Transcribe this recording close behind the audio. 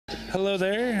Hello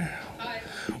there. Hi.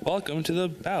 Welcome to the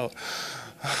Bout.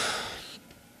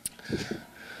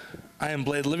 I am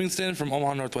Blade Livingston from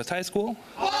Omaha Northwest High School.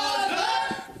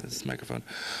 This is microphone.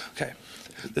 Okay.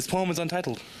 This poem is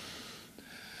untitled.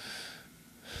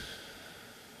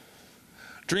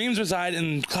 Dreams reside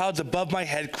in clouds above my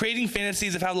head, creating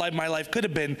fantasies of how my life could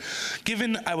have been,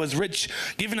 given I was rich,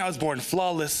 given I was born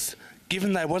flawless,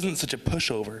 given that I wasn't such a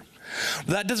pushover. But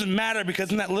that doesn't matter,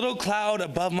 because in that little cloud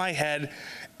above my head,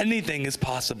 anything is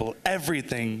possible.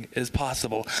 Everything is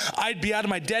possible. I'd be out of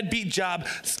my deadbeat job,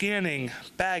 scanning,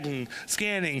 bagging,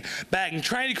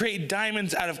 trying to create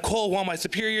diamonds out of coal while my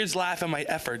superiors laugh at my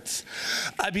efforts.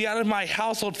 I'd be out of my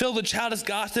household filled with childish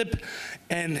gossip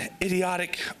and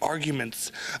idiotic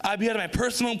arguments. I'd be out of my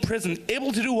personal prison,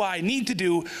 able to do what I need to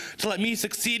do to let me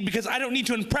succeed, because I don't need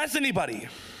to impress anybody.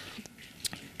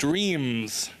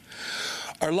 Dreams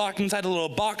are locked inside a little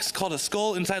box called a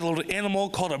skull, inside a little animal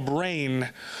called a brain.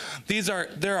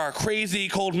 There are crazy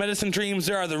cold medicine dreams,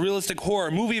 there are the realistic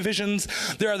horror movie visions,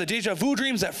 there are the deja vu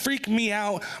dreams that freak me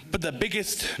out, but the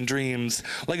biggest dreams,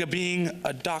 like being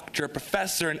a doctor, a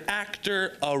professor, an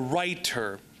actor, a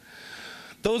writer,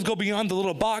 those go beyond the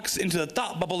little box into the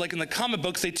thought bubble, like in the comic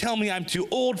books they tell me I'm too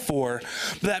old for,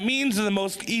 but that means they're the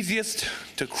most easiest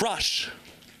to crush.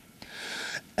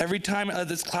 Every time I let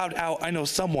this cloud out, I know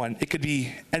someone. It could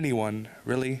be anyone,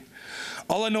 really.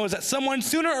 All I know is that someone,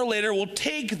 sooner or later, will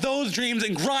take those dreams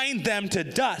and grind them to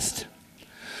dust.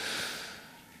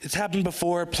 It's happened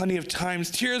before, plenty of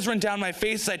times. Tears run down my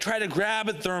face as I try to grab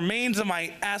at the remains of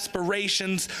my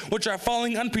aspirations, which are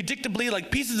falling unpredictably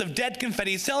like pieces of dead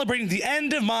confetti, celebrating the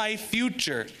end of my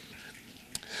future.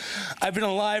 I've been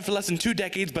alive for less than 2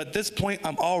 decades, but at this point,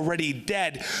 I'm already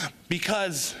dead,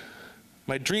 because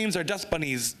my dreams are dust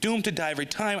bunnies, doomed to die every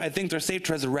time I think they're safe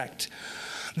to resurrect.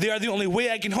 They are the only way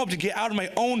I can hope to get out of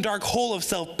my own dark hole of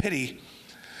self-pity.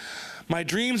 My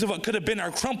dreams of what could have been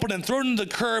are crumpled and thrown into the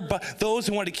curb by those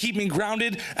who want to keep me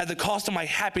grounded at the cost of my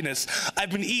happiness.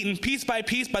 I've been eaten piece by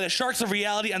piece by the sharks of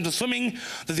reality and swimming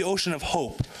through the ocean of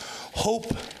hope.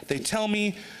 Hope, they tell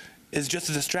me, is just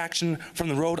a distraction from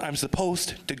the road I'm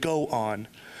supposed to go on.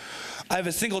 I have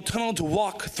a single tunnel to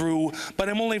walk through, but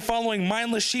I'm only following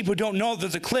mindless sheep who don't know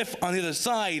there's a cliff on the other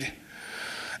side.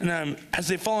 And as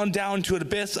they've fallen down to an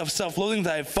abyss of self-loathing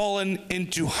that I've fallen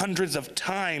into hundreds of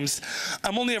times,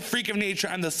 I'm only a freak of nature.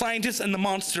 I'm the scientist and the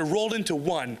monster rolled into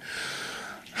one.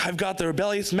 I've got the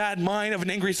rebellious mad mind of an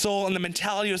angry soul and the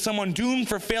mentality of someone doomed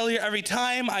for failure every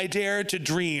time I dare to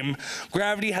dream.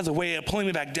 Gravity has a way of pulling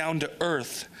me back down to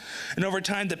earth. And over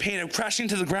time, the pain of crashing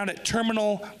to the ground at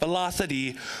terminal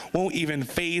velocity won't even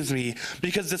faze me,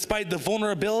 because despite the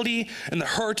vulnerability and the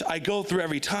hurt I go through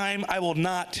every time, I will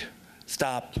not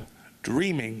stop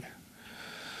dreaming.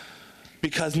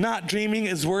 Because not dreaming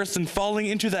is worse than falling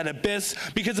into that abyss,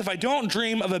 because if I don't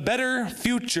dream of a better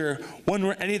future, one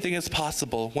where anything is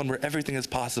possible, one where everything is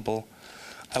possible,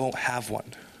 I won't have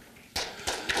one.